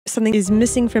something is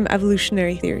missing from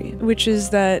evolutionary theory, which is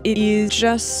that it is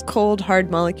just cold, hard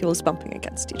molecules bumping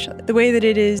against each other. The way that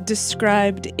it is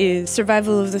described is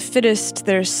survival of the fittest.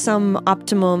 There's some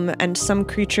optimum, and some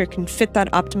creature can fit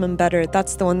that optimum better.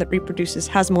 That's the one that reproduces,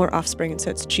 has more offspring, and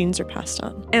so its genes are passed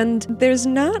on. And there's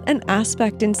not an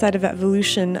aspect inside of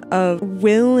evolution of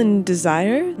will and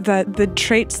desire, that the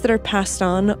traits that are passed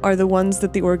on are the ones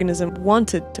that the organism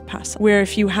wanted to pass on. Where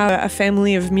if you have a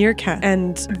family of meerkat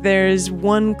and there's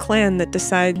one clan that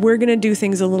decides we're going to do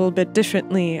things a little bit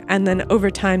differently, and then over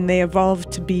time they evolve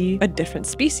to be a different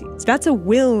species. That's a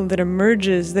will that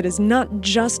emerges that is not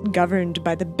just governed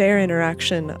by the bare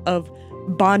interaction of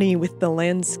body with the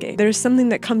landscape. There's something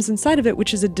that comes inside of it,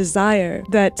 which is a desire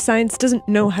that science doesn't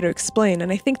know how to explain.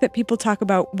 And I think that people talk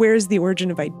about where's the origin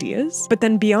of ideas, but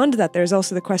then beyond that, there's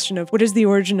also the question of what is the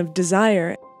origin of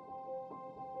desire?